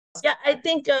Yeah, I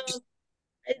think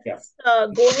Yeah. let's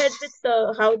go ahead with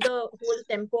how the whole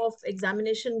tempo of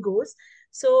examination goes.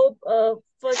 So,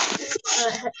 first of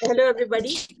all, hello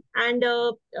everybody. And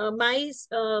my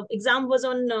exam was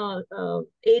on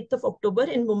 8th of October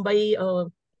in Mumbai,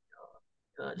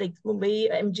 like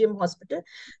Mumbai MGM Hospital.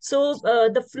 So,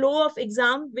 the flow of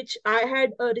exam which I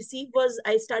had received was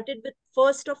I started with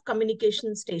first of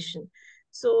communication station.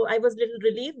 So, I was little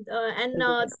relieved. And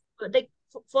like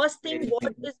first thing,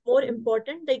 what is more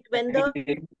important, like when the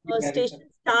station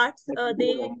starts,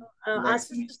 they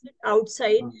ask us to sit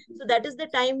outside. So that is the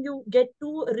time you get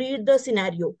to read the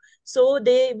scenario. So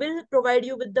they will provide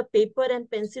you with the paper and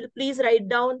pencil. Please write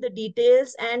down the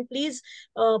details and please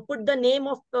put the name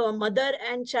of mother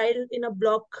and child in a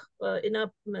block, in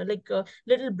a like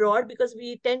little broad, because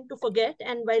we tend to forget.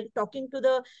 And while talking to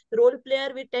the role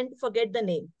player, we tend to forget the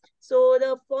name. So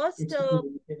the first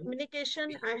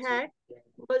communication I had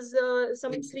was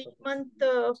some 3-month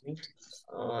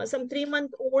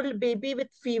old baby with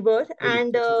fever,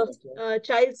 and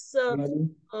child's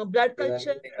blood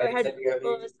culture had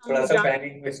some थोड़ा सा branch.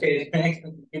 Panic में stage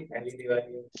में पहली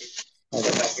दिवाली होती है तो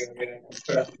ताकि वगैरह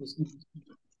थोड़ा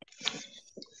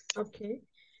Okay.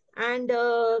 And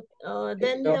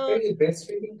then डॉक्टर ये ब्रेस्ट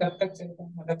फीडिंग कब तक चलता है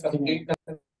मतलब कंप्लीट कब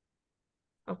तक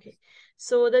okay.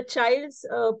 So the child's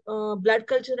blood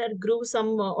culture had grew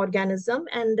some organism,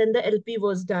 and then the LP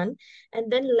was done.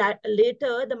 And then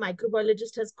later, the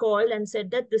microbiologist has called and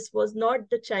said that this was not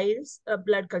the child's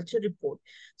blood culture report.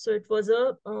 So it was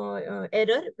a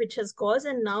error which has caused,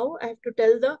 and now I have to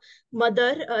tell the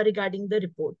mother regarding the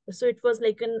report. So it was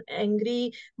like an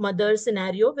angry mother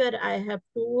scenario where I have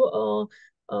to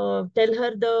tell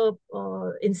her the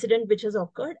incident which has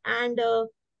occurred, and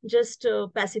just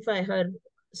pacify her.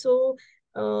 So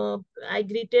I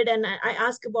greeted, and I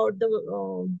asked about the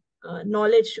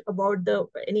knowledge about the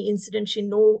any incident she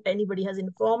know anybody has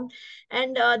informed.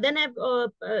 And then I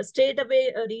straight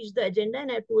away reached the agenda,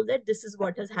 and I told that this is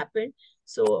what has happened.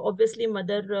 So obviously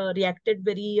mother reacted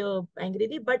very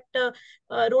angrily, but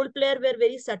role player were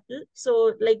very subtle.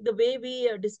 So like the way we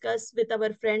discuss with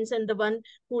our friends and the one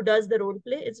who does the role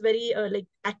play, it's very like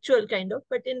actual kind of,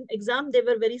 but in exam they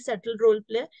were very subtle role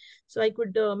play. So I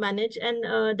could manage. And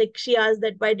like she asked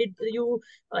that why did you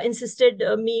insisted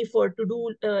me for to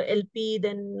do LP,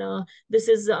 then this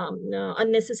is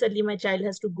unnecessarily my child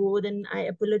has to go. Then I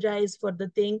apologize for the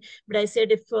thing, but I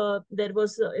said if there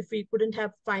was if we couldn't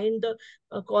have find the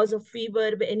cause of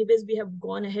fever, but anyways we have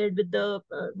gone ahead with the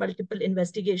multiple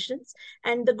investigations.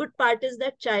 And the good part is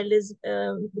that child is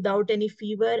without any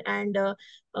fever, and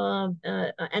all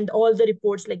the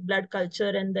reports like blood culture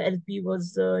and the LP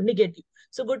was negative.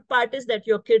 So good part is that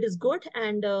your kid is good,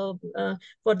 and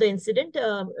for the incident,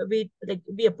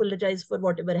 we apologize for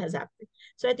whatever has happened.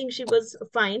 So I think she was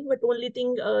fine, but only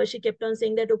thing she kept on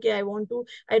saying that okay,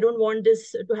 I don't want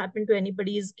this to happen to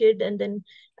anybody's kid. And then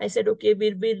I said okay,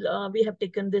 we have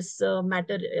taken this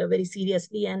matter very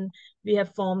seriously, and we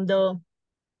have formed the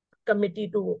committee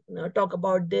to talk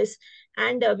about this,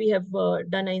 and we have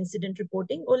done an incident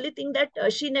reporting. Only thing that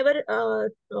she never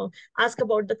asked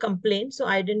about the complaint, so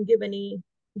I didn't give any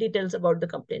details about the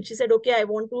complaint. She said okay, I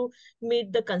want to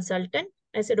meet the consultant.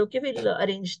 I said okay, we'll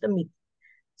arrange the meet.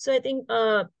 So I think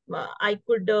I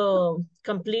could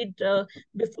complete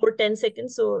before 10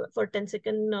 seconds. So for 10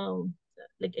 second,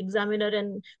 like examiner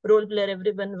and role player,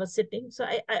 everyone was sitting. So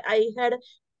I had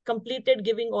completed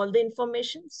giving all the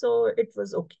information. So it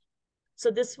was okay. So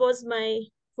this was my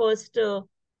first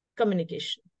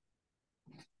communication.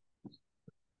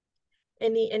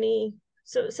 Any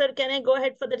so sir, can I go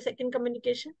ahead for the second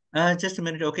communication? Just a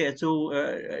minute. Okay,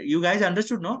 so you guys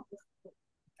understood, no?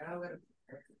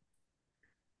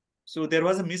 So there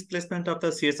was a misplacement of the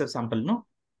CSF sample, no?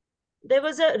 There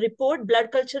was a report,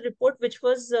 blood culture report, which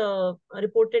was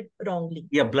reported wrongly.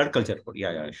 Yeah, blood culture report.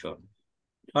 Yeah, sure.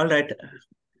 All right.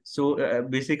 So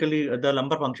basically, the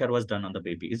lumbar puncture was done on the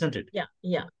baby, isn't it?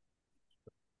 Yeah.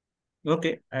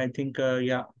 Okay, I think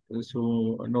yeah.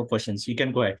 So no questions. You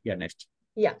can go ahead. Yeah, next.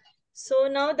 Yeah. So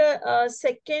now the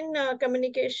second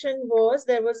communication was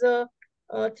there was a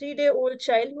 3-day-old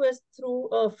child who was through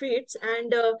fits,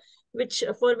 and which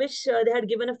for which they had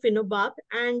given a phenobarb,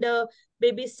 and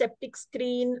baby's septic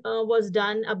screen was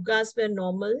done. Abgas were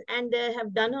normal, and they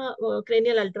have done a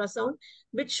cranial ultrasound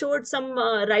which showed some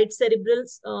right cerebral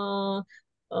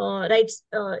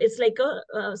it's like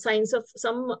a signs of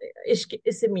some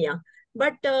ischemia.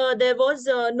 But there was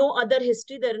no other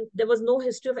history. There was no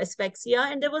history of asphyxia,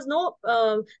 and there was no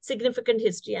significant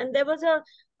history. And there was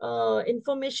a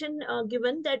information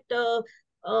given that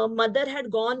mother had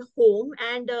gone home,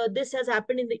 and this has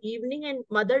happened in the evening, and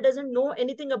mother doesn't know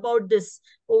anything about this.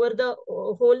 Over the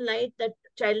whole night, that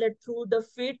child had threw the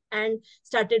fit and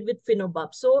started with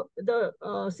Phenobarb. So the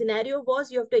scenario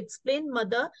was, you have to explain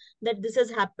mother that this has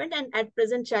happened, and at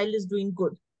present child is doing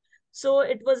good. So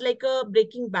it was like a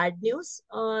breaking bad news.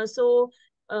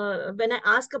 When I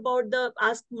asked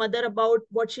mother about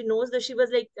what she knows, that she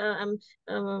was like,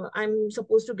 I'm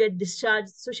supposed to get discharged.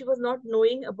 So she was not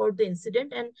knowing about the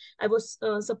incident, and I was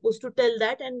supposed to tell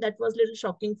that, and that was a little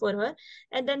shocking for her.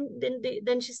 And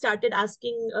then she started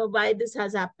asking why this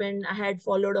has happened. I had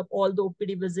followed up all the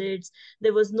OPD visits.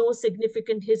 There was no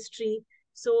significant history.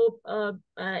 So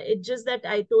it's just that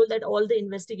I told that all the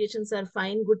investigations are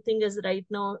fine. Good thing is right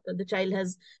now the child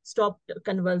has stopped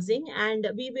convulsing,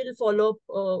 and we will follow up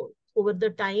over the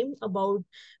time about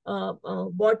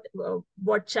what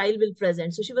child will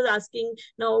present. So she was asking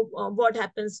now, what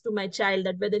happens to my child,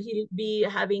 that whether he'll be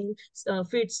having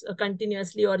fits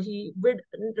continuously, or he would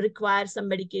require some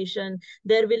medication,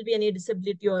 there will be any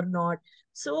disability or not.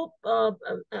 So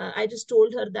I just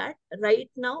told her that right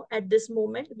now, at this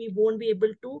moment, we won't be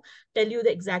able to tell you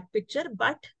the exact picture,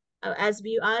 but as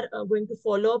we are going to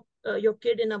follow up your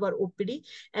kid in our OPD,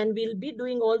 and we'll be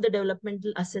doing all the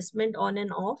developmental assessment on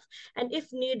and off. And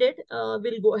if needed,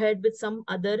 we'll go ahead with some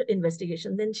other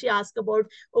investigation. Then she asked about,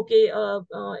 okay,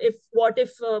 what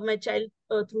if my child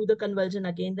through the convulsion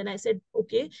again? Then I said,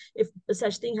 okay, if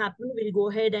such thing happen, we'll go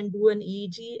ahead and do an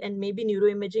EEG and maybe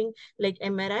neuroimaging like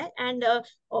MRI. And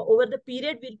over the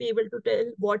period, we'll be able to tell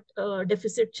what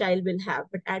deficit child will have.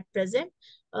 But at present,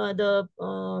 the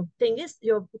thing is,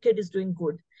 your kid is doing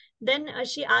good. Then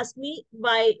she asked me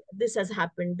why this has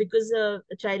happened, because the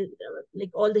child, like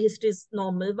all the history is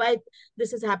normal. Why this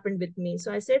has happened with me?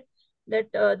 So I said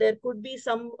that there could be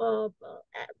some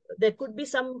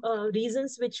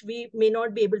reasons which we may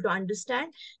not be able to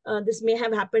understand. This may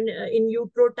have happened in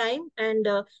utero time, and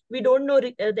we don't know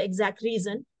the exact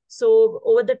reason. So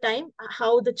over the time,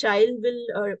 how the child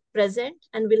will present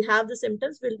and will have the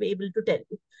symptoms, we'll be able to tell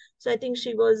you. So I think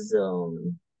she was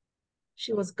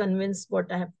convinced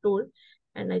what I have told,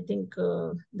 and I think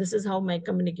this is how my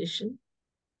communication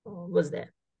was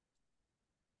there.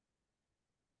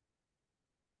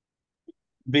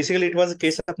 Basically, it was a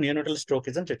case of neonatal stroke,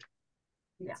 isn't it?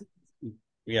 Yeah.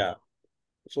 Yeah.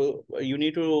 So you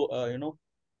need to,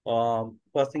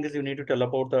 first thing is you need to tell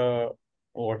about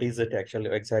what is it actually,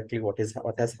 exactly what has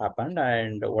happened,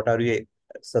 and what are you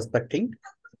suspecting,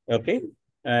 okay,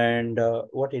 and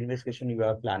what investigation you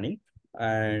are planning,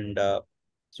 and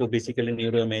so basically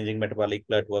neuroimaging, metabolic,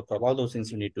 blood work, all those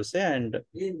things you need to say, and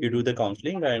you do the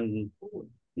counseling, and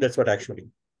that's what actually.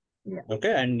 Yeah.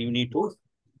 Okay, and you need to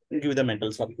give the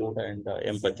mental support and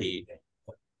empathy.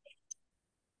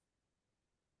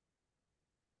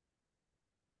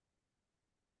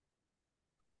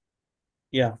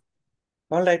 Yeah.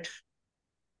 All right.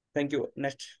 Thank you.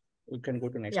 Next, we can go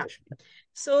to next station.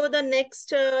 So the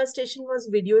next station was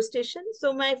video station.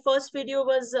 So my first video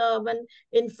was one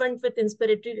infant with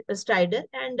inspiratory stridor,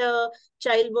 and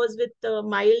child was with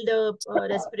mild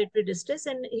respiratory distress,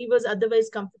 and he was otherwise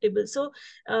comfortable. So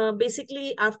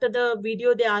basically, after the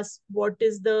video, they asked what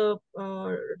is the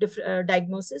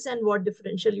diagnosis and what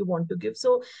differential you want to give.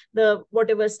 So the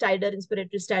whatever stridor,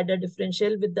 inspiratory stridor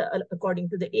differential with the according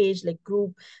to the age, like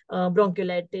group,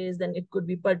 bronchiolitis, then it could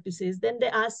be pertussis. Then they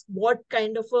ask what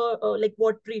kind of like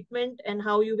what treatment and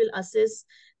how you will assess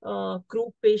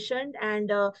group patient,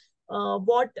 and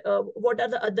what are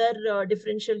the other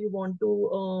differential you want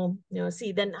to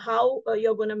see. Then how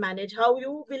you're going to manage, how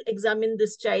you will examine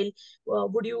this child.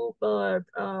 Would you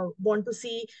want to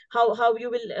see how you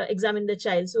will examine the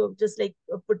child? So just like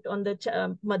put on the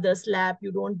mother's lap,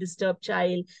 you don't disturb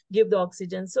child, give the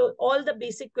oxygen. So all the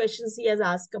basic questions he has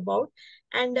asked about.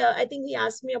 And I think he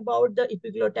asked me about the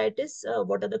epiglottitis.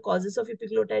 What are the causes of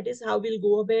epiglottitis? How we'll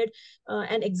go ahead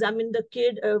and examine the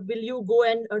kid? Will you go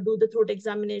and do the throat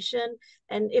examination?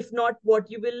 And if not, what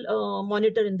you will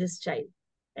monitor in this child?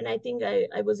 And I think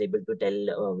I was able to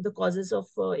tell the causes of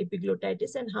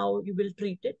epiglottitis and how you will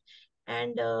treat it.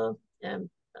 And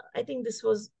I think this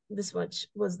much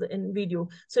was the in video.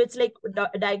 So it's like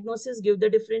diagnosis, give the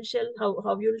differential,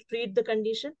 how you'll treat the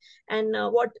condition, and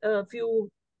what few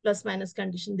plus minus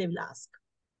condition they will ask.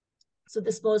 So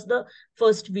this was the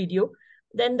first video.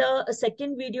 Then the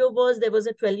second video was, there was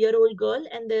a 12-year-old girl,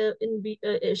 and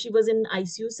she was in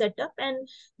ICU setup, and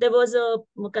there was a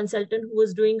consultant who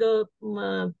was doing a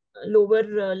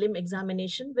lower limb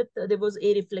examination with there was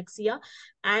areflexia,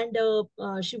 and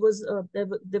she was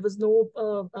there was no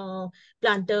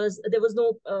planters, there was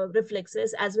no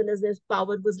reflexes, as well as their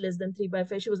power was less than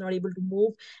 3/5. She was not able to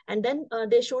move. And then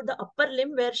they showed the upper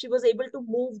limb where she was able to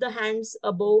move the hands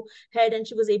above head, and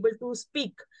she was able to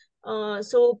speak.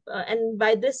 And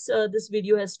by this this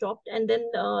video has stopped, and then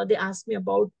they asked me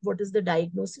about what is the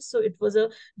diagnosis. So it was a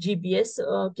GBS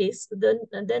case.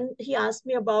 Then he asked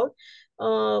me about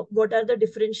what are the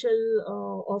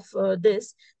differential of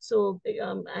this. So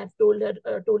I've told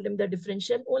him the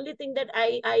differential. Only thing that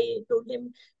I told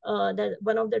him that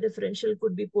one of the differential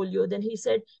could be polio. Then he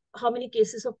said, how many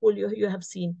cases of polio you have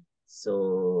seen?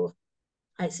 So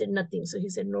I said nothing. So he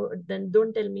said, no, then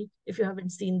don't tell me if you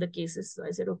haven't seen the cases. So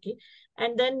I said, okay.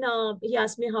 And then he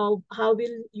asked me, how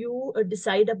will you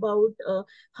decide about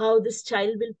how this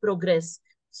child will progress?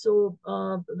 So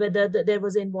whether there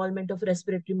was an involvement of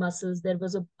respiratory muscles, there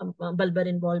was a bulbar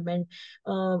involvement,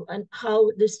 and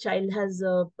how this child has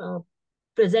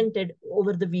presented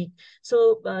over the week.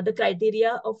 So the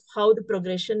criteria of how the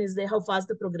progression is there, how fast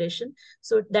the progression.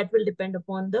 So that will depend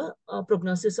upon the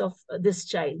prognosis of this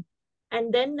child.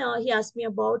 And then he asked me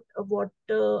about what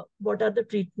are the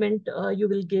treatment you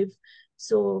will give.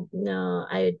 So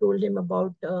I told him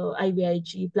about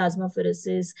IVIG,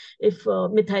 plasmapheresis, if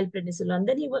methylprednisolone.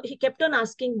 Then he kept on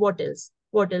asking what else,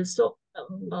 what else. So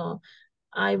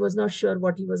I was not sure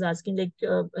what he was asking, like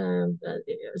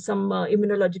some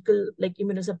immunological, like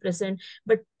immunosuppressant,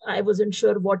 but I wasn't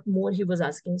sure what more he was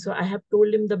asking. So I have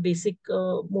told him the basic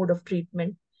mode of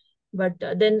treatment. But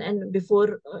then and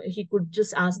before he could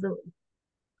just ask the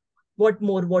what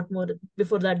more,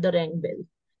 before that the rang bell.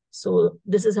 So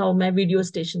this is how my video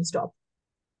station stopped.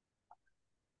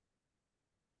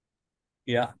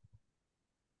 Yeah.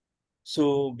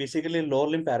 So basically, lower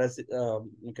limb paralysis,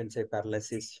 you can say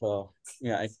paralysis.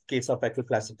 Yeah, in case of acute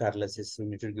flaccid paralysis, you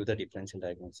need to give the differential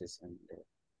diagnosis and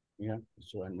yeah,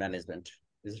 so and management.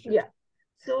 Is it right? Yeah.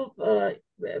 So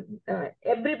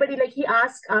everybody, like he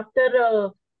asked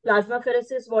after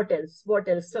plasmapheresis, what else? What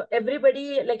else? So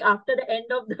everybody, like after the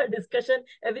end of the discussion,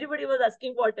 everybody was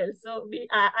asking what else. So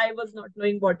I was not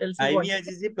knowing what else he wanted.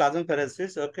 IVIG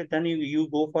plasmapheresis. Okay, then you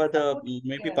go for the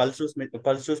maybe pulse dose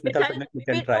methylprednisolone. You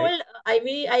can We try. told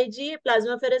IVIG,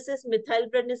 plasmapheresis,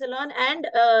 methylprednisolone, and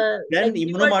Then like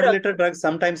newer drug. immunomodulator drugs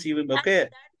sometimes even okay.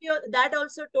 That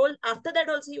also told. After that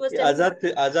also he was Yeah,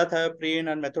 telling. azathioprine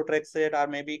and methotrexate are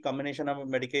maybe combination of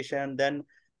medication. Then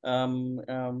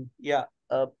yeah.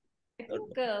 I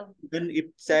think Then if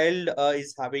child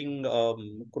is having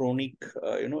chronic,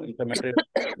 inflammatory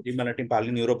demyelinating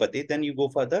polyneuropathy, then you go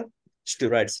for the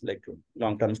steroids, like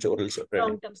long-term oral steroids.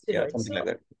 Long-term steroids. Yeah, something So like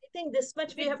that. I think this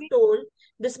much we have told,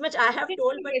 this much I have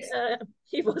told, but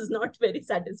he was not very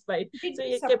satisfied. So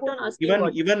he kept on asking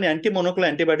even anti-monoclonal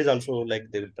antibodies also, like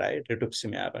they will try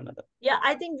rituximab and other. Yeah,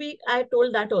 I think I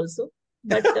told that also,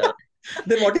 but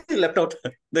then what is left out?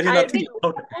 There is nothing left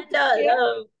out.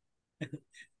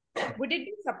 And would it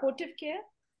be supportive care?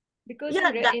 Because yeah,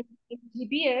 in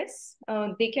GBS,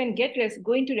 they can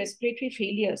go into respiratory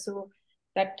failure. So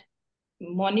that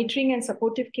monitoring and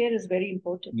supportive care is very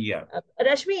important. Yeah.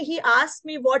 Rashmi, he asked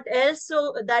me what else.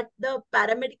 So that the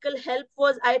paramedical help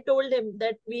was, I told him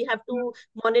that we have to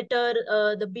monitor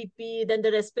the BP, then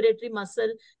the respiratory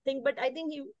muscle thing. But I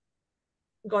think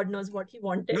God knows what he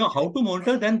wanted. No, how to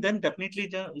monitor? Then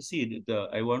definitely see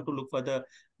I want to look for the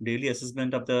daily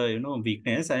assessment of the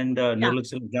weakness and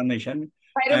neurological examination.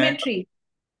 Spirometry.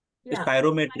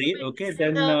 Spirometry. Okay,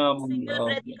 then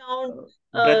single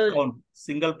breath count.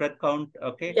 Single breath count.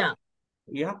 Okay. Yeah.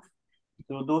 Yeah.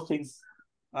 So those things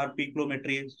are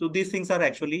peaklometry. So these things are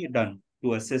actually done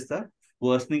to assess the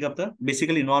worsening of the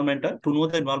basically involvement to know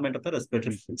the involvement of the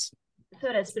respiratory muscles.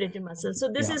 So respiratory muscles.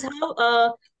 So this is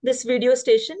how this video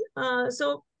station.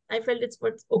 So I felt it's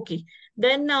okay.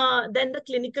 Then the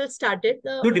clinical started.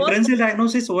 So differential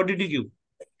diagnosis, what did you give?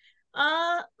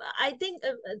 I think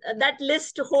that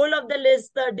list, whole of the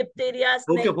list, the diphtheria.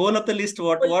 Okay, whole of the list.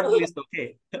 What list?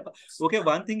 Okay, okay.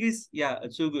 One thing is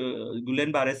so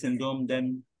Guillain-Barré syndrome.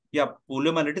 Then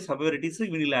poliomyelitis. However, it is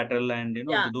unilateral, and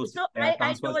those. So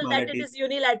I told that it is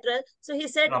unilateral. So he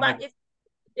said,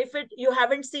 if you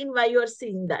haven't seen, why you are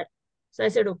seeing that? So I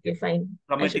said, okay, fine.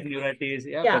 Traumatic neuritis,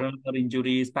 coronal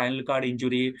injury, spinal cord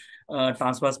injury,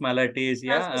 transverse myelitis,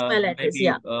 maybe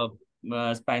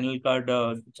spinal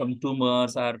cord, some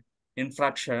tumors or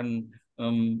infraction.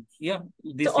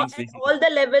 These things. All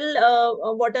the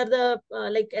level, what are the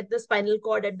like at the spinal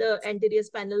cord, at the anterior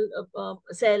spinal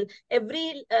cell,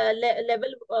 every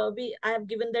level I have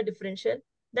given the differential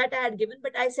that I had given,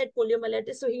 but I said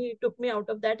poliomyelitis, so he took me out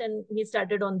of that and he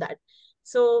started on that.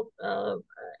 So,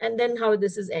 and then how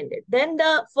this is ended. Then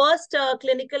the first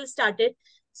clinical started.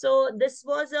 So this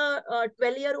was a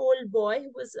 12-year-old boy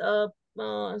who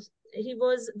was, he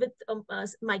was with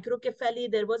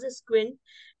microcephaly. There was a squint,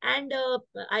 and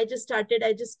I just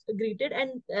greeted,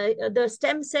 and the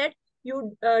STEM said,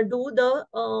 you do the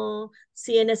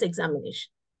CNS examination.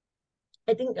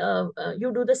 I think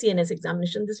you do the CNS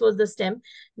examination. This was the STEM.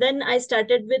 Then I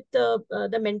started with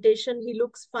the mentation. He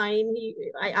looks fine.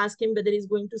 I asked him whether he's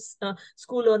going to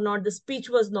school or not. The speech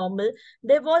was normal.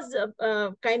 There was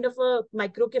kind of a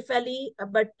microcephaly,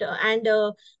 but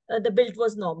the build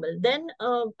was normal. Then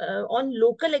on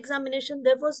local examination,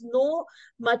 there was no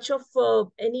much of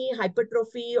any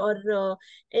hypertrophy or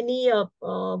any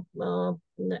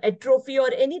atrophy or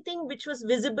anything which was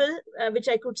visible, which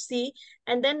I could see.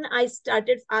 And then I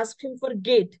asked him for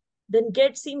gait. Then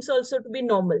gait seems also to be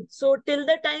normal. So till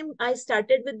the time I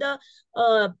started with the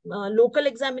local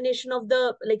examination of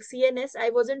the like CNS, I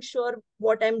wasn't sure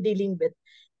what I'm dealing with.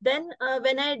 Then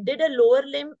when I did a lower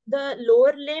limb, the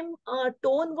lower limb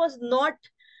tone was not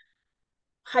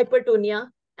hypertonia,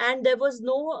 and there was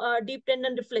no deep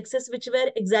tendon reflexes which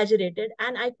were exaggerated,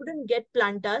 and I couldn't get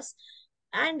plantas.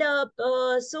 And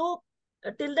so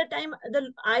till the time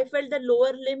I felt the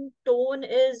lower limb tone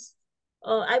is,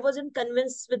 I wasn't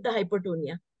convinced with the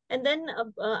hypertonia. And then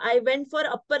I went for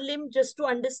upper limb just to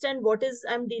understand what is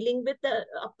I'm dealing with. The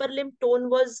upper limb tone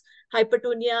was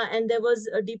hypertonia, and there was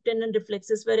deep tendon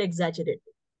reflexes were exaggerated.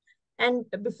 And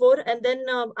then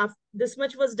after this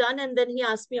much was done, and then he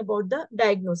asked me about the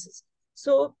diagnosis.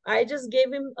 So I just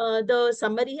gave him the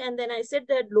summary, and then I said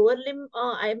that lower limb,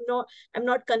 I'm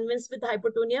not convinced with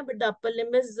hypertonia, but the upper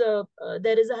limb is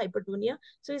there is a hypertonia.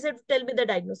 So he said, tell me the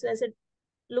diagnosis. I said,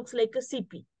 looks like a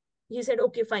CP. He said,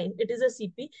 okay, fine, it is a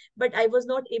CP, but I was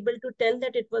not able to tell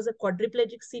that it was a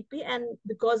quadriplegic CP, and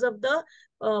because of the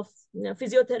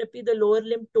physiotherapy, the lower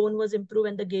limb tone was improved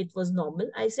and the gait was normal.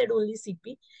 I said only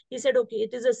CP. He said, okay,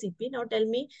 it is a CP. Now tell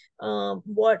me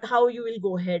how you will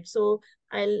go ahead. So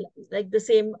I'll like the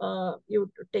same,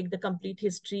 you take the complete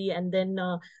history, and then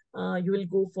you will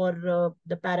go for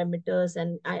the parameters,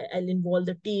 and I'll involve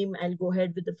the team. I'll go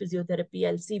ahead with the physiotherapy.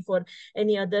 I'll see for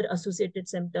any other associated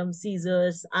symptoms,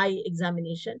 seizures, eye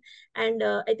examination. And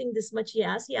I think this much he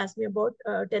asked. He asked me about,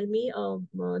 tell me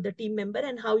the team member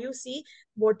and how you see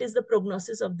what is the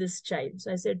prognosis of this child.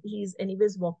 So I said, he's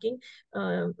anyways walking,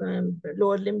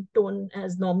 lower limb tone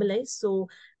has normalized. So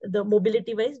the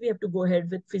mobility wise, we have to go ahead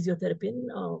with physiotherapy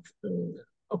and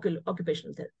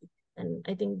occupational therapy. And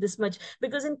I think this much,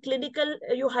 because in clinical,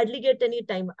 you hardly get any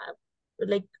time.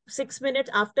 Like 6 minutes,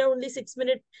 after only 6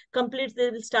 minutes completes, they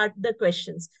will start the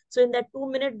questions. So in that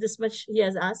 2 minutes, this much he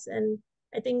has asked, and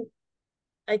I think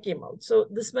I came out. So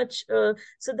this much.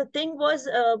 So the thing was,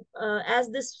 as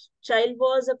this child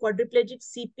was a quadriplegic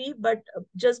CP, but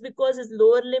just because his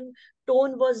lower limb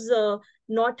tone was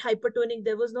not hypertonic,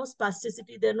 there was no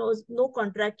spasticity, there was no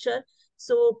contracture.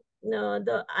 So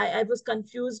I was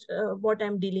confused what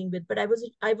I'm dealing with, but I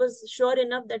was sure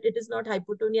enough that it is not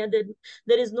hypotonia.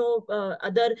 There is no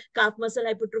other calf muscle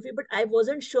hypertrophy, but I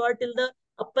wasn't sure till the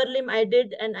upper limb I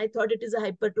did, and I thought it is a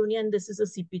hypertonia, and this is a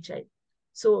CP child.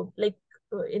 So like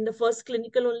in the first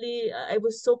clinical only, I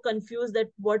was so confused that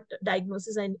what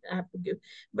diagnosis I have to give.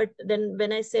 But then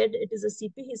when I said it is a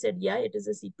CP, he said, yeah, it is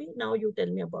a CP. Now you tell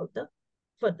me about the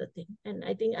further thing. And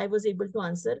I think I was able to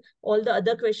answer all the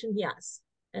other questions he asked.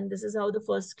 And this is how the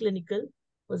first clinical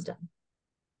was done.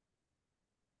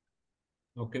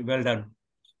 Okay, well done.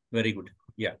 Very good.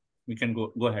 Yeah, we can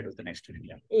go ahead with the next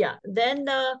clinical. Yeah. Then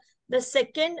the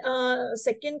second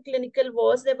clinical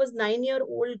was, there was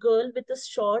 9-year-old girl with a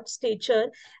short stature,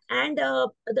 and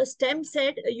the STEM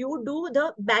said, you do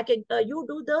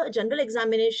the general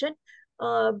examination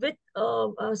with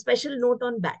a special note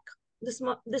on back. This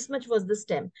much was the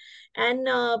STEM. And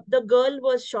the girl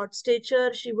was short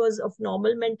stature. She was of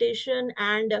normal mentation.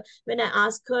 And when I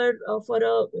asked her for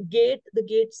a gait, the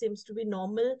gait seems to be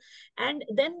normal. And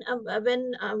then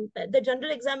when the general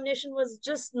examination was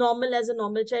just normal as a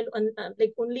normal child,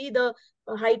 like only the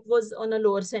height was on a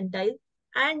lower centile.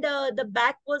 And the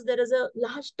back was, there is a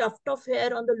large tuft of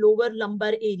hair on the lower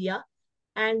lumbar area.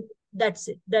 And that's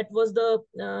it. That was the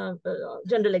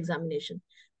general examination.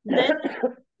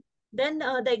 Then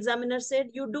the examiner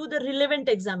said, you do the relevant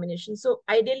examination. So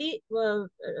ideally,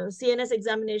 CNS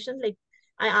examination, like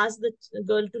I asked the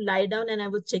girl to lie down, and I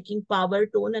was checking power,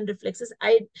 tone, and reflexes.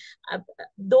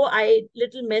 Though I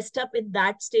little messed up in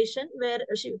that station where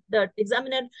the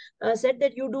examiner said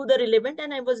that you do the relevant,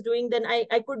 and I was doing, then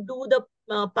I could do the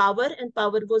power, and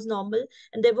power was normal,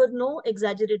 and there were no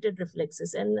exaggerated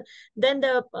reflexes. And then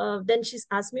she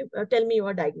asked me, tell me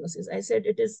your diagnosis. I said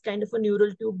it is kind of a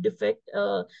neural tube defect,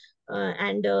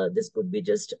 and this could be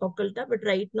just occulta, but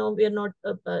right now we are not,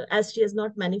 as she has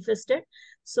not manifested.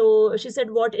 So she said,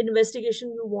 what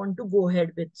investigation you want to go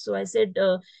ahead with? So I said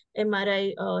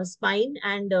MRI spine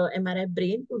and MRI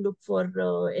brain to look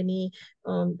for any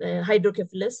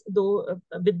hydrocephalus, though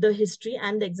with the history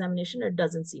and the examination, it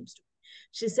doesn't seem to.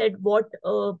 She said, what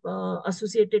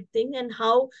associated thing, and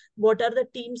what are the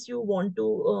teams you want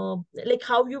to, like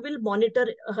how you will monitor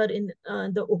her in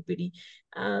the OPD.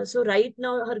 So right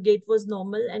now her gait was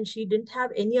normal and she didn't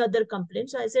have any other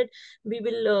complaints. So I said, we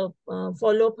will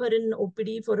follow up her in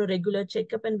OPD for a regular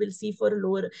checkup, and we'll see for a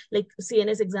lower, like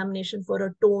CNS examination for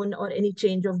a tone or any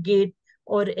change of gait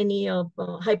or any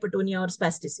hypertonia or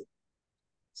spasticity.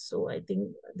 So I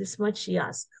think this much she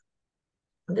asked.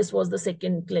 This was the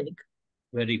second clinic.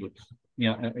 Very good.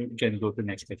 Yeah, you can go to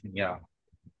next question. Yeah.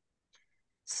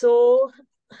 So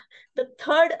the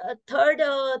third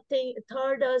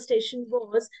station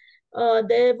was,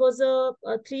 there was a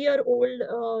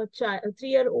 3-year-old child,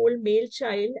 3-year-old male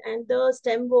child, and the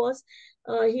stem was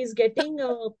he's getting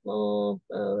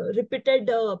repeated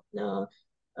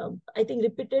I think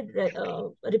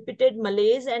repeated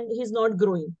malaise, and he's not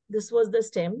growing. This was the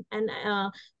stem, and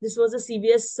this was a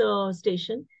CVS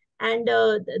station. And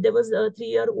there was a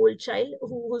 3-year-old child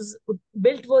whose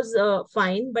build was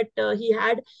fine, but he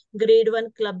had grade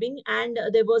 1 clubbing, and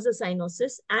there was a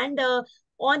cyanosis. And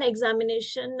on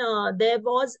examination, there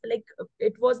was like,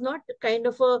 it was not kind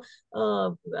of a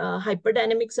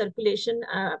hyperdynamic circulation.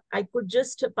 I could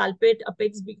just palpate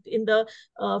apex in the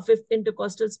fifth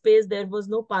intercostal space. There was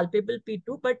no palpable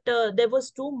P2, but there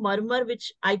was 2 murmur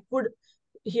which I could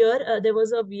hear. There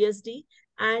was a VSD,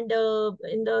 and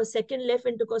in the second left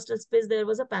intercostal space there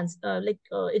was a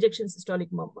ejection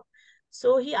systolic murmur.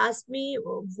 So he asked me,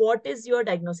 what is your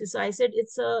diagnosis? So I said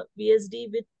it's a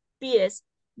VSD with PS.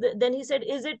 Then he said,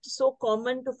 is it so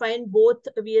common to find both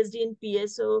VSD and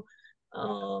PS? So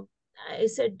I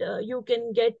said, you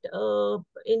can get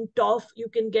in TOF, you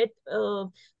can get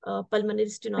pulmonary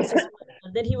stenosis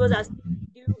murmur. Then he was asking,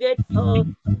 do you get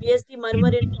VSD murmur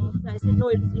in TOF? So I said, no,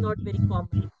 it is not very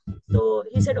common. So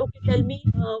he said, okay, tell me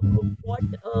what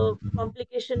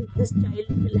complication this child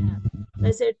will have. So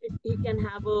I said, he can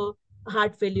have a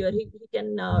heart failure, he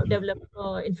can develop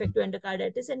infective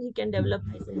endocarditis, and he can develop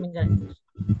Ising minimization.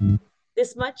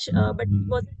 This much, but he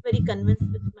wasn't very convinced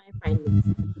with my findings.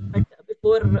 But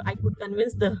before I could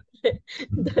convince the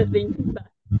the ring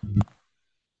back.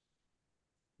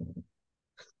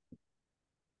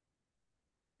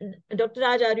 Dr.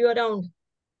 Raj, are you around?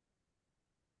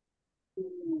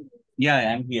 Yeah, I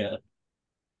am here.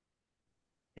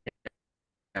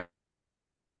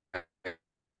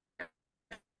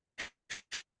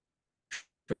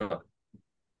 Sure.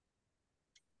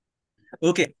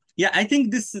 Okay. Yeah, I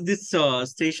think this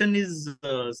station is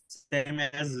same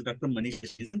as Dr. Manish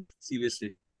station.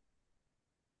 Seriously.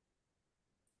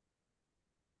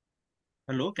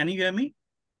 Hello, can you hear me?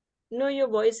 No, your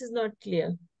voice is not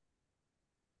clear.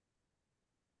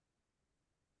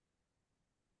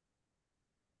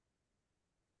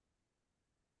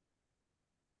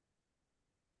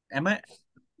 Am I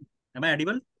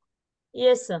audible?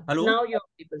 Yes, sir. Hello? Now you're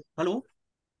audible. Hello?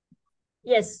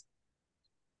 Yes.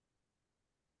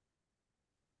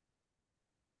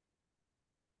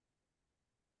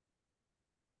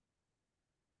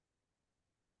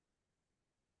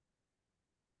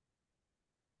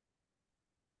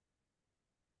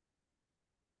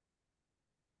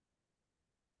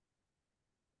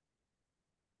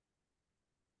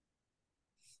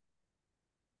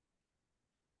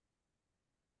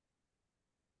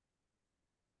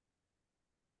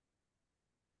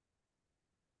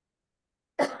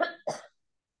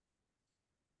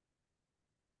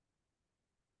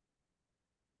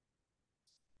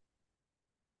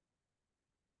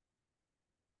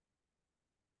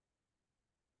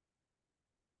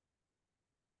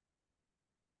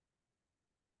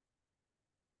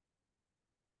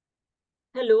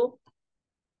 Hello.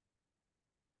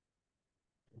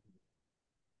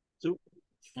 So,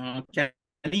 can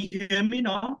you hear me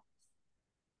now?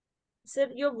 Sir,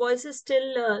 your voice is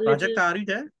still Project, little. are you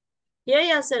there?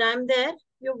 Yeah, sir, I'm there.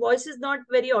 Your voice is not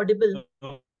very audible.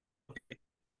 Okay.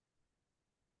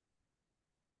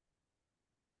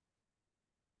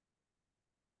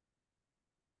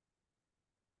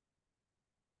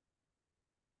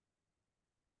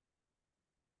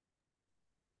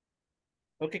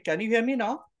 Okay, can you hear me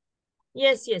now?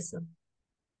 Yes, yes, sir.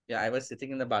 Yeah, I was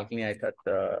sitting in the balcony. I thought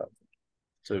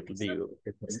so it will be So,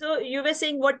 okay for me. so you were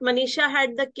saying what Manisha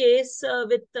had the case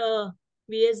with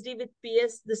VSD with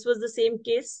PS. This was the same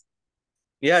case.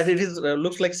 Yeah, it is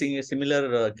looks like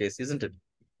similar case, isn't it?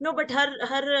 No, but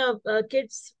her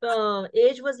kid's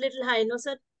age was little high. No,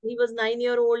 sir. He was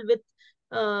 9-year-old with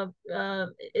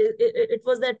it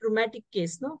was that traumatic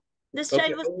case. No, this Okay.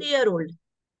 child was 3-year-old.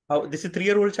 How this is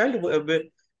 3-year-old child?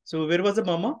 So where was the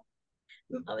mama?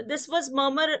 This was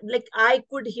murmur, like I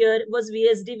could hear was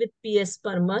VSD with PS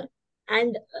murmur,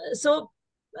 and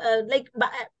like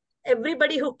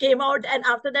everybody who came out, and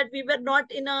after that we were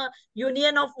not in a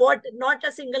union of what, not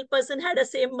a single person had a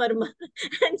same murmur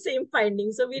and same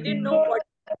finding, so we didn't know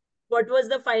what was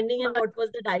the finding and what was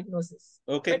the diagnosis.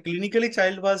 Okay, But clinically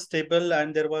child was stable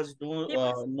and there was he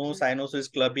was no cyanosis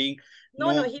clubbing,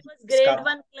 no, no he was grade scar.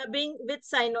 1 clubbing with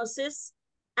cyanosis,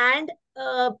 and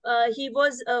he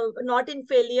was not in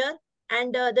failure,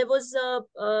 and there was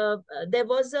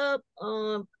a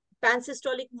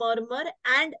pansystolic murmur,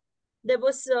 and there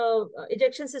was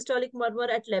ejection systolic murmur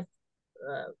at left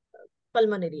uh,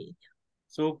 pulmonary.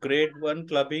 So grade 1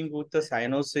 clubbing with the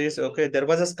cyanosis. Okay, there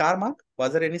was a scar mark.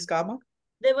 Was there any scar mark?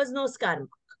 There was no scar.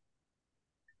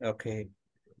 Okay.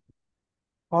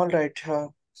 All right.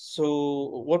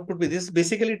 So what could be this?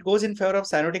 Basically, it goes in favor of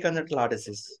cyanotic congenital heart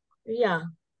disease. Yeah.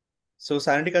 So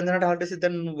cyanotic congenital heart disease,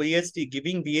 then VST,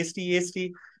 giving VST,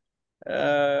 EST,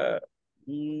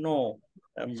 no.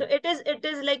 So it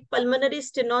is like pulmonary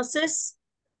stenosis,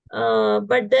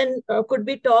 but then could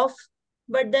be TOF.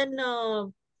 But then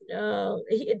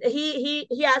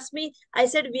he asked me. I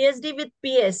said VSD with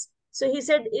PS. So he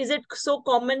said, "Is it so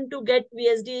common to get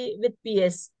VSD with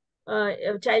PS?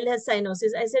 A child has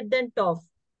cyanosis." I said, "Then TOF."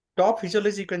 Top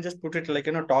physiology, you can just put it like,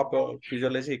 top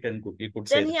physiology, you could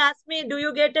say Then that. he asked me, "Do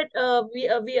you get it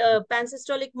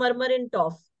pansystolic murmur in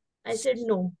TOF?" I said,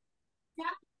 "No."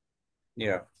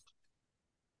 Yeah.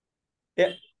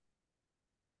 Yeah.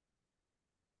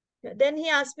 Then he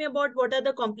asked me about what are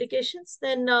the complications.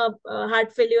 Then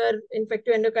heart failure,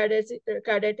 infective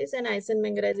endocarditis, and Isen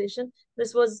mingerization.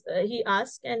 This was he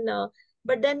asked, and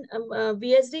but then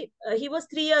VSD. He was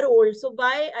 3-year-old. So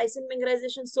why Isen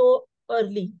mingerization so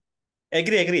early?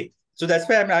 Agree. So that's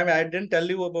why I didn't tell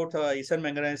you about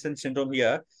Eastern syndrome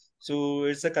here. So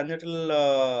it's a congenital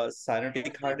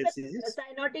cyanotic heart It's disease a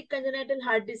cyanotic congenital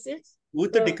heart disease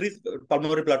with a decreased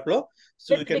pulmonary blood flow.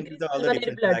 So we with can give decreased all the pulmonary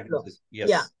different blood flow. diagnoses. Yeah.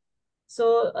 Yes.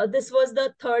 So this was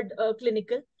the third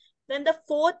clinical. Then the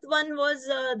fourth one was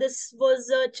this was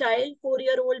a child,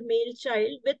 4-year-old male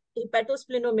child with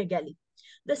hepatosplenomegaly.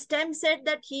 The STEM said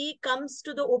that he comes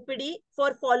to the OPD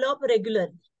for follow-up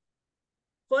regularly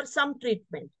for some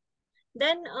treatment.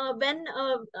 Then when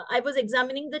I was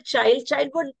examining the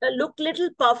child would look little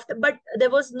puffed, but there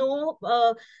was no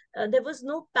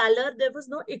pallor, there was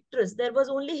no icterus, there was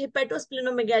only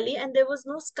hepatosplenomegaly, and there was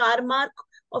no scar mark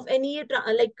of any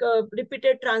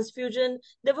repeated transfusion.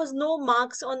 There was no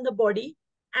marks on the body,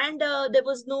 and there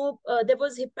was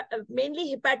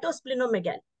mainly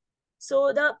hepatosplenomegaly.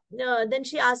 So then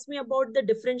she asked me about the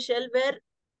differential, where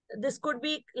this could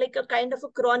be like a kind of a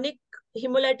chronic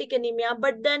hemolytic anemia,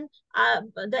 but then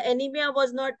the anemia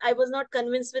was not, I was not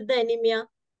convinced with the anemia.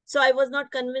 So I was not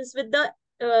convinced with the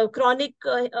chronic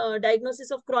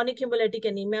diagnosis of chronic hemolytic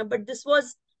anemia, but this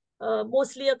was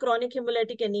mostly a chronic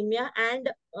hemolytic anemia, and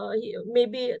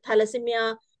maybe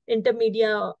thalassemia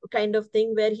intermedia kind of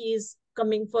thing, where he is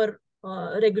coming for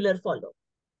regular follow.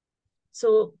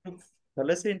 So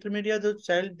Let's say intermediate, the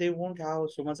child, they won't have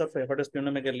so much of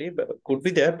hepatosplenomegaly, but could be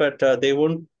there, but they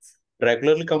won't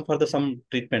regularly come for some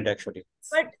treatment actually.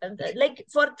 but like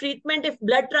for treatment, if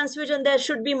blood transfusion, there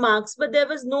should be marks, but there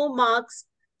was no marks.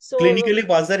 So Clinically,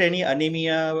 was there any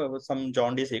anemia, some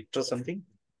jaundice, or something?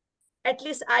 at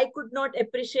least I could not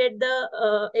appreciate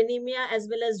the anemia as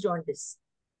well as jaundice.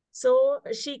 So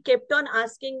she kept on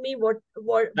asking me what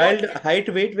Child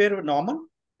height, weight were normal.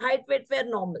 height, weight were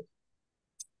normal.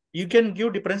 You can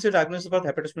give differential diagnosis for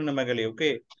hepatosplenomegaly.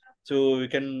 Okay, so you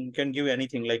can give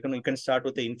anything, like you can start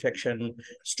with the infection,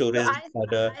 storage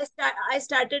disorder. I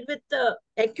started with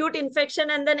acute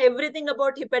infection, and then everything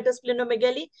about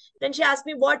hepatosplenomegaly. Then she asked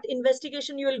me what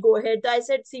investigation you will go ahead. I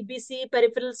said CBC,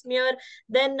 peripheral smear,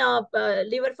 then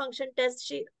liver function test.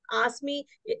 She asked me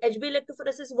HB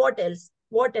electrophoresis, what else?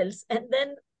 What else? And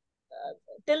then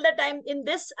till the time in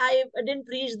this, I didn't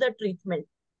reach the treatment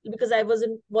because I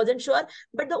wasn't sure.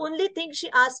 But the only thing she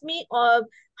asked me,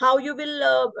 how you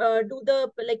will do the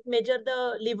measure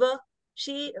the liver.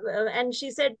 And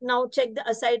she said, now check the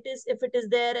ascites if it is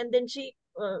there. And then she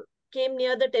came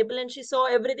near the table and she saw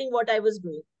everything what I was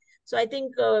doing. So I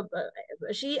think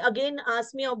she again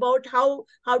asked me about how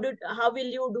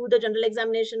will you do the general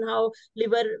examination, how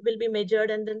liver will be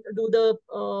measured, and then do the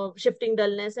shifting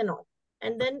dullness and all.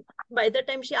 And then by the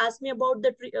time she asked me about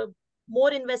the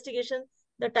more investigation,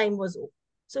 the time was over.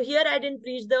 So here I didn't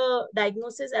reach the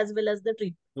diagnosis as well as the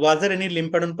treatment. Was there any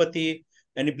lymphadenopathy,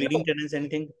 any bleeding No. tendency,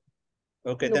 anything?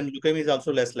 Okay, No. then leukemia is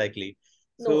also less likely.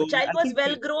 No, So child I was think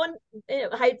well grown,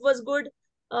 height was good,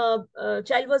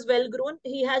 child was well grown.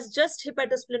 He has just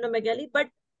hepatosplenomegaly, but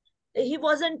he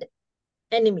wasn't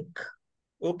anemic.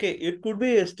 okay, it could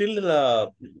be still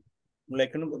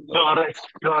like Correct.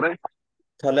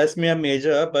 thalassemia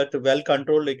major, but well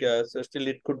controlled. Like so still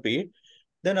it could be.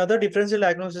 Then other differential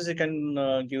diagnosis you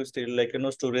can give still, like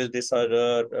storage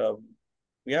disorder,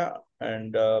 yeah,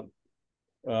 and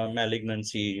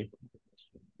malignancy,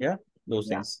 yeah, those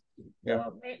Yeah. things. Yeah.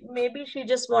 So maybe she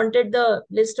just wanted the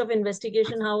list of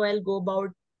investigation, how I'll go about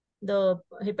the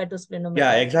Yeah,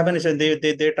 hepatosplenomegaly. examination.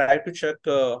 They try to check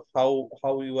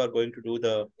how you are going to do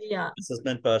the Yeah.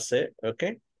 assessment per se.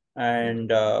 Okay, Yeah.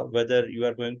 and whether you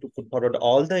are going to put forward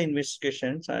all the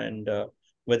investigations, and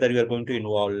whether you are going to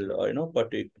involve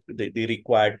but the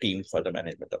required team for the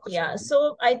management of the Yeah. child.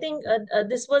 So I think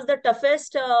this was the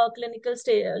toughest clinical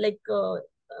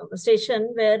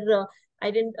station where I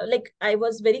didn't like, I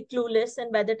was very clueless,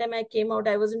 and by the time I came out,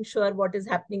 I wasn't sure what is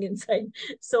happening inside.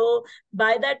 So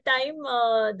by that time,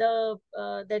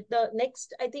 the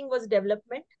next I think was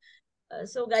development. So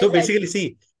So guys, I basically,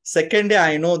 see, second day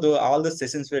I know all the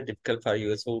sessions were difficult for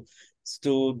you. So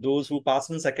to those who passed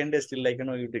in second day, still like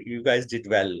you guys did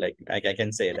well. Like I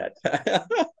can say that.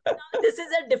 now this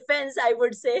is a defense, I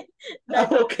would say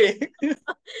that. Okay.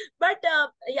 But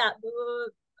yeah,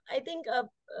 I think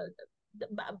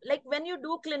like when you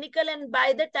do clinical and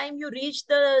by the time you reach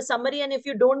the summary, and if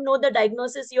you don't know the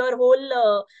diagnosis, your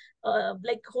whole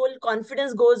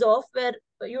confidence goes off, where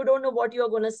you don't know what you're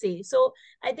going to say. So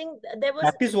I think there was,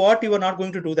 That is what you are not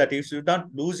going to do. That you should not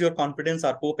lose your confidence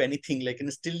or hope anything. Like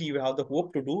and still you have the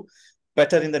hope to do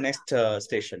better in the next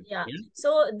station. yeah. Yeah.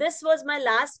 So this was my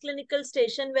last clinical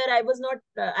station where I was not,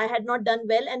 I had not done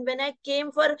well. And when I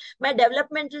came for my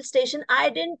developmental station, I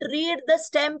didn't read the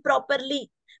stem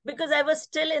properly because I was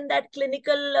still in that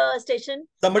clinical station.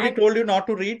 Somebody And told you not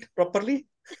to read properly.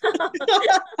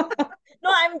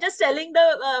 no, I'm just telling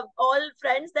the all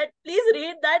friends that please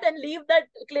read that and leave that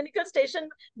clinical station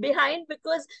behind,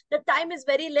 because the time is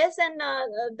very less, and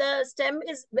the stem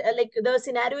is like the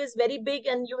scenario is very big,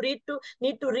 and you need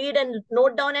to read and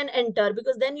note down and enter,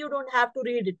 because then you don't have to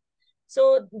read it.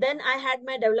 So then I had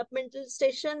my developmental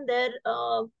station there.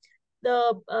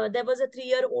 There was a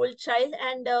 3-year-old child,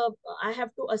 and I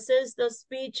have to assess the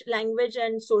speech, language,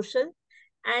 and social.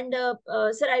 And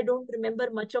sir, I don't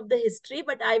remember much of the history,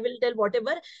 but I will tell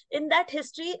whatever. In that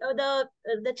history,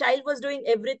 the child was doing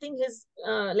everything. His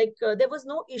there was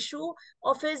no issue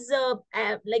of his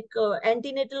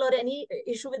antenatal or any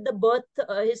issue with the birth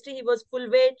history. He was full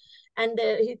weight, and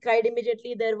he cried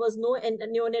immediately. There was no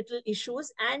neonatal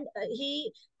issues, and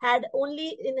he had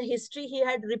only in history he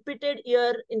had repeated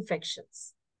ear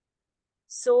infections.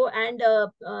 So, and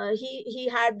he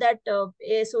had that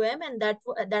ASOM, and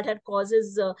that had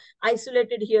causes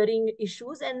isolated hearing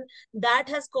issues, and that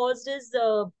has caused his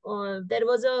there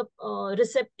was a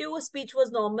receptive speech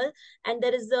was normal, and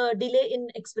there is a delay in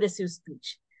expressive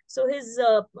speech. So his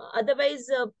otherwise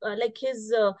like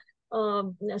his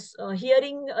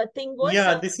hearing thing was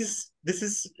Yeah, this is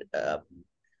a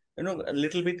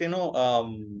little bit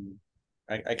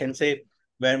I can say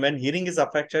when hearing is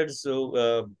affected,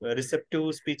 so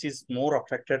receptive speech is more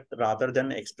affected rather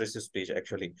than expressive speech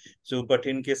actually. So but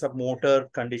in case of motor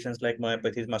conditions like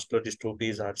myopathies, muscular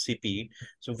dystrophies, or CP,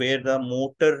 so where the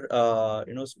motor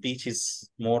speech is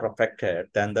more affected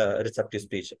than the receptive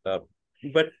speech,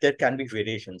 but there can be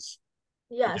variations.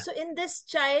 Yeah, so in this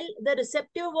child, the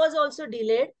receptive was also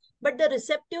delayed, but the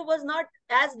receptive was not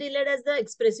as delayed as the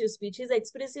expressive speech. His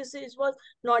expressive speech was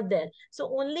not there. So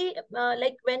only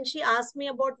like when she asked me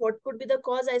about what could be the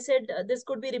cause, I said this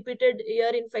could be repeated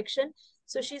ear infection.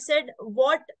 So she said,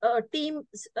 what team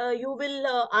you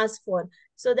will ask for?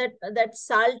 So that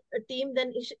SALT team,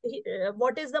 then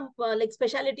what is the like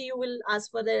specialty you will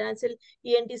ask for? The answer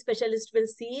ENT specialist will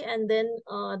see, and then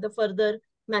the further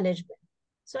management.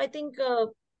 So I think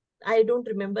I don't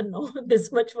remember now.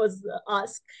 This much was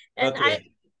asked, and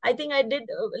Okay. I think I did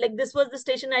like this was the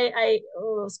station I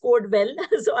scored well,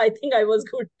 so I think I was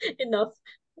good enough.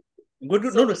 Good. No,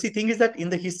 So no. See, thing is that in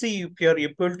the history, if you are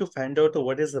able to find out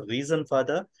what is the reason for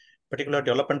the particular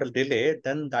developmental delay,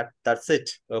 then that's it.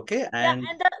 Okay. yeah, And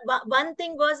and the one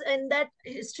thing was in that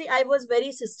history I was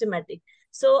very systematic.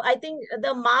 So I think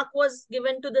the mark was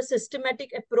given to the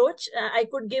systematic approach. I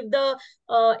could give the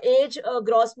age,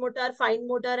 gross motor, fine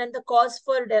motor, and the cause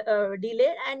for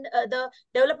delay, and the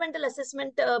developmental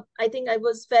assessment. I think I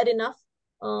was fair enough.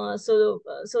 So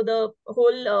the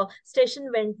whole station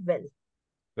went well.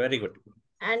 Very good.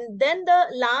 And then the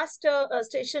last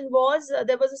station was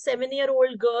there was a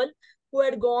 7-year-old girl who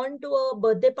had gone to a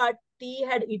birthday party,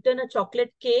 had eaten a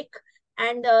chocolate cake,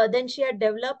 and then she had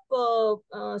developed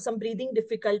some breathing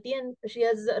difficulty, and she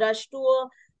has rushed to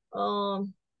a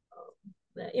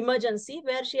emergency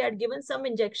where she had given some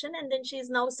injection, and then she is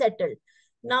now settled.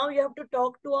 Now you have to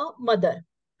talk to a mother.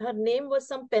 Her name was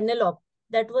some Penelope.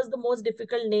 That was the most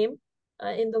difficult name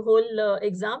in the whole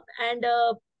exam, and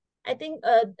I think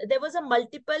there was a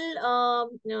multiple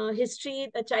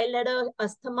history. A child had a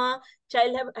asthma.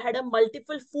 Child had a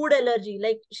multiple food allergy.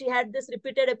 Like she had this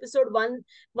repeated episode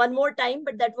one more time,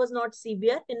 but that was not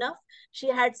severe enough. She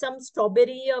had some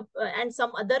strawberry and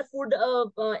some other food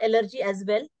allergy as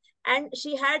well. And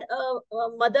she had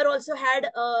mother also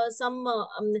had some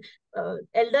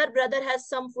elder brother has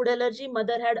some food allergy.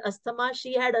 Mother had asthma.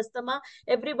 She had asthma.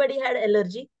 Everybody had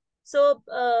allergy. So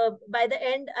by the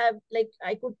end,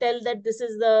 I could tell that this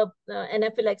is the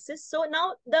anaphylaxis. So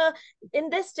now in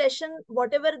this session,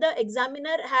 whatever the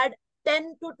examiner had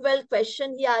 10 to 12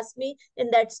 question he asked me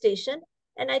in that station.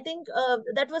 And I think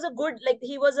that was a good, like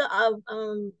he was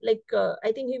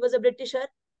I think he was a Britisher.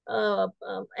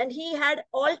 And he had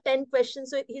all 10 questions.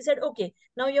 So he said, okay,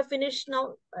 now you're finished.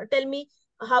 Now tell me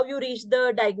how you reached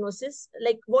the diagnosis,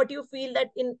 like what you feel that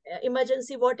in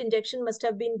emergency, what injection must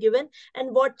have been given,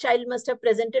 and what child must have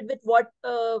presented with what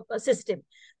system.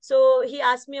 So he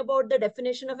asked me about the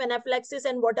definition of anaphylaxis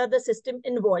and what are the system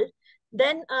involved.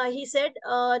 Then he said,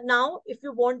 now if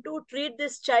you want to treat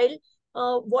this child,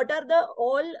 what are the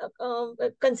all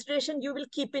consideration you will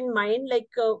keep in mind, like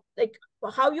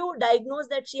how you diagnose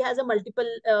that she has a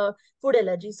multiple food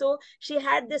allergy. So she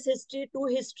had this history, two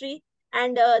history,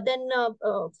 and then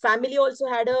family also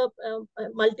had a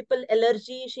multiple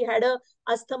allergy. She had a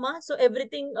asthma, so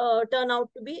everything turned out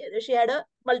to be she had a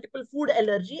multiple food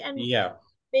allergy, and Yeah.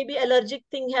 maybe allergic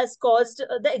thing has caused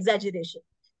the exaggeration.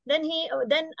 Then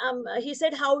he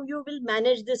said how you will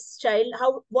manage this child,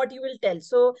 how what you will tell.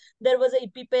 So there was a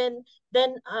EpiPen,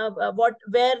 then what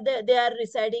where they are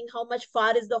residing, how much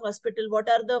far is the hospital, what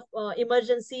are the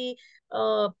emergency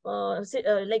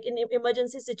like in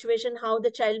emergency situation, how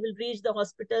the child will reach the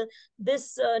hospital.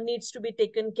 This needs to be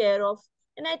taken care of.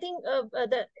 And I think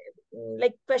the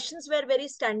like questions were very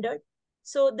standard.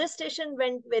 So this station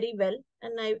went very well,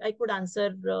 and I could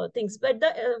answer things. But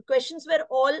the questions were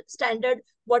all standard,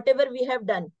 whatever we have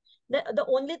done. The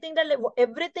only thing that like,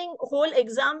 everything, whole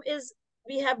exam is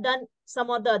we have done some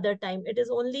or the other time. It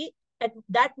is only at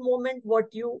that moment what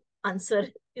you answer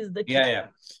is the key. Yeah, yeah.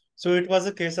 So it was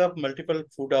a case of multiple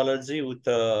food allergy with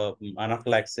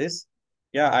anaphylaxis.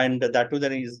 Yeah, and that too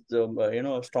there is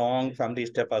strong family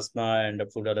step asthma and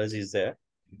food allergy is there.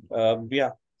 Yeah.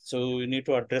 So you need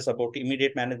to address about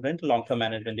immediate management, long-term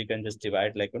management. You can just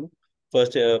divide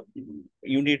first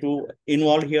you need to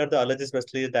involve here the allergy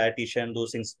specialist, dietitian.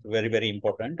 Those things very very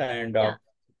important. And Yeah.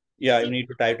 yeah, you See, need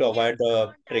to try to avoid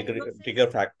the diagnosis. trigger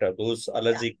factor. Those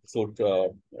allergic food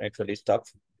actually stuff.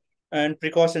 And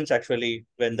precautions actually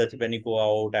when you go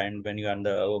out and when you are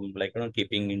under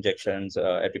keeping injections,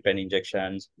 EpiPen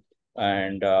injections,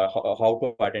 and how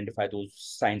to identify those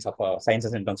signs and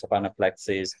symptoms of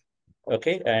anaphylaxis.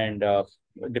 Okay, and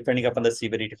depending upon the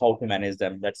severity, how to manage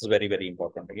them. That's very very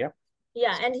important. Yeah.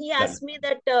 Yeah, and he Done. asked me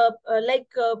that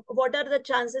what are the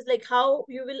chances, like how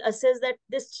you will assess that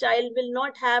this child will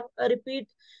not have a repeat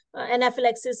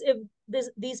anaphylaxis if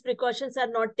these precautions are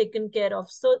not taken care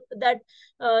of. So that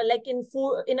like in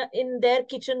food in their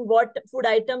kitchen, what food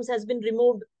items has been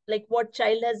removed, like what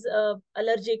child has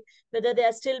allergic, whether they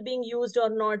are still being used or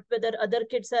not, whether other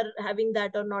kids are having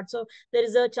that or not. So there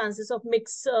is a chances of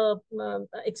mixed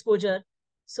exposure.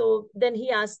 So then he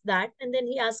asked that, and then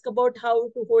he asked about how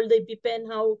to hold the EpiPen,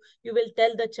 how you will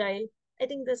tell the child. I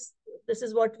think this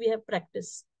is what we have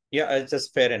practiced. Yeah, it's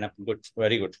just fair enough. Good,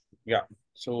 very good. Yeah.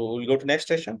 So we'll go to next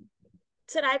session.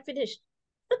 Sir, I finished.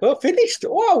 Oh, finished.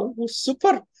 Wow,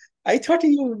 super. I thought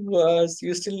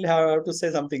you still have to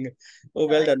say something. Oh,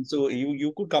 well done. So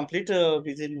you could complete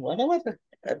within 1 hour.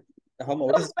 Uh,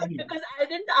 what is But because I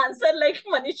didn't answer like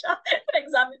Manisha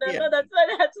examiner, Yeah. no, that's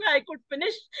why I could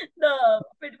finish the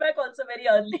feedback also very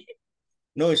early.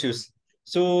 No issues.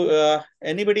 So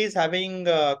anybody is having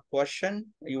a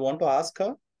question you want to ask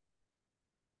her?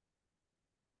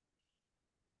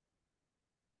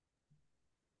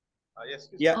 Yes,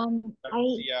 yes.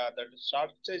 Yeah. That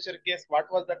short stature case, what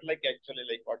was that like actually?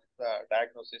 Like, what is the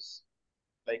diagnosis?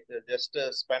 Like, just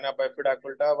spina bifida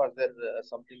occulta, was there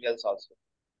something else also?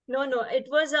 No, it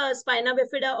was a spina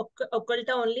bifida occulta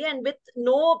only, and with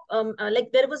no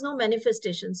like there was no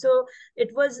manifestation. So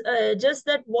it was just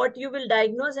that what you will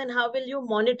diagnose and how will you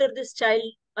monitor this child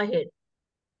ahead.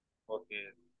 Okay.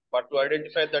 But to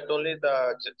identify that only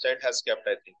the child has kept,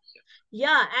 I think.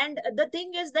 Yeah, and the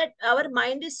thing is that our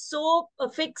mind is so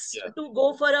fixed to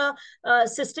go for a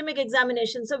systemic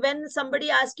examination. So when somebody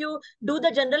asks you do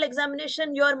the general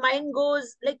examination, your mind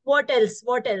goes like, what else,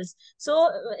 what else? So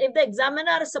if the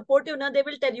examiner is supportive now, they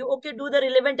will tell you, okay, do the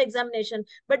relevant examination.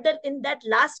 But then in that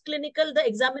last clinical, the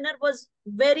examiner was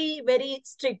very, very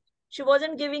strict. She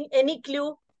wasn't giving any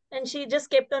clue, and she just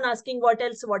kept on asking what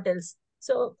else, what else.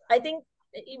 So I think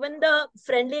even the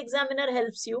friendly examiner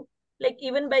helps you, like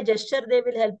even by gesture they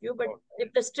will help you, but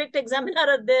if the strict examiner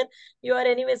are there, you are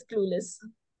anyways clueless.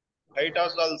 Height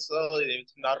was also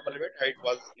normal weight. Height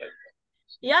was like.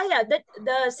 Yeah, that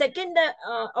the second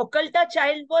occulta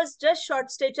child was just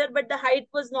short stature, but the height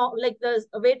was not, like the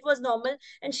weight was normal,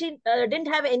 and she didn't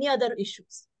have any other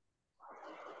issues.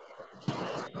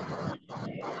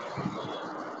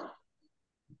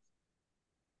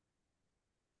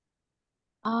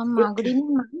 Good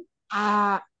evening,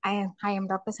 ma'am. I am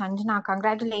Dr. Sanjana.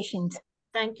 Congratulations.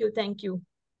 Thank you.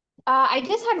 I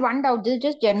just had one doubt. This is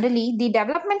just generally the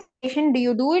development station. Do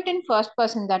you do it in first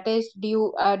person? That is, do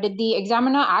you did the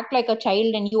examiner act like a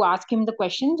child and you ask him the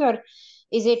questions, or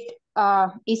is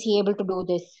he able to do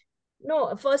this?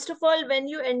 No, first of all, when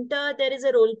you enter, there is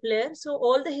a role player. So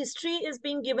all the history is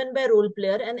being given by role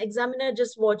player, and examiner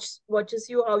just watches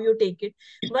you how you take it.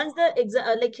 Once the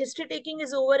like history taking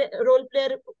is over, role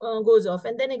player goes off,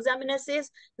 and then examiner says,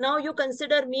 now you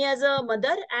consider me as a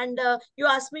mother, and you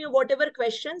ask me whatever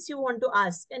questions you want to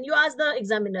ask, and you ask the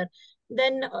examiner.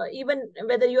 Then even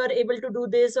whether you are able to do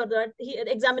this or that,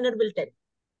 examiner will tell.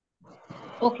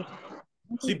 Okay.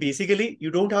 See, basically, you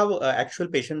don't have actual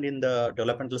patient in the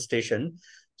developmental station.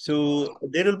 So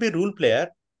there will be rule player.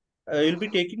 You'll be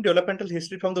taking developmental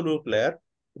history from the rule player.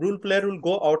 Rule player will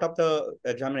go out of the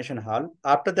examination hall.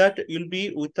 After that, you'll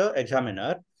be with the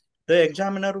examiner. The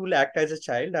examiner will act as a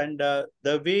child, and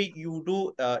the way you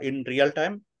do in real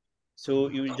time, so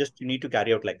you need to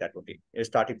carry out like that. Okay,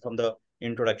 starting from the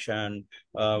introduction,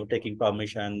 taking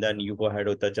permission, then you go ahead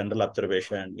with the general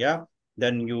observation. Yeah,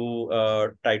 then you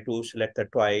try to select the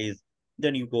twice.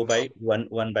 Then you go by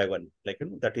one by one. Like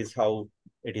that is how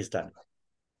it is done.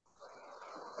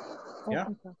 Okay, yeah.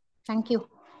 sir. Thank you.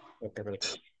 Okay,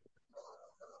 welcome.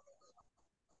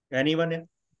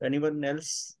 Anyone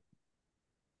else?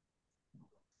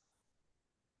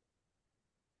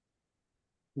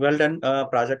 Well done,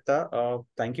 Prajakta.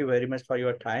 Thank you very much for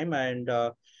your time, and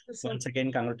once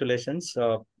again, congratulations.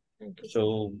 Thank you.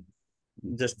 So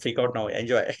just freak out now,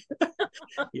 enjoy.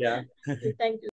 Yeah. Thank you.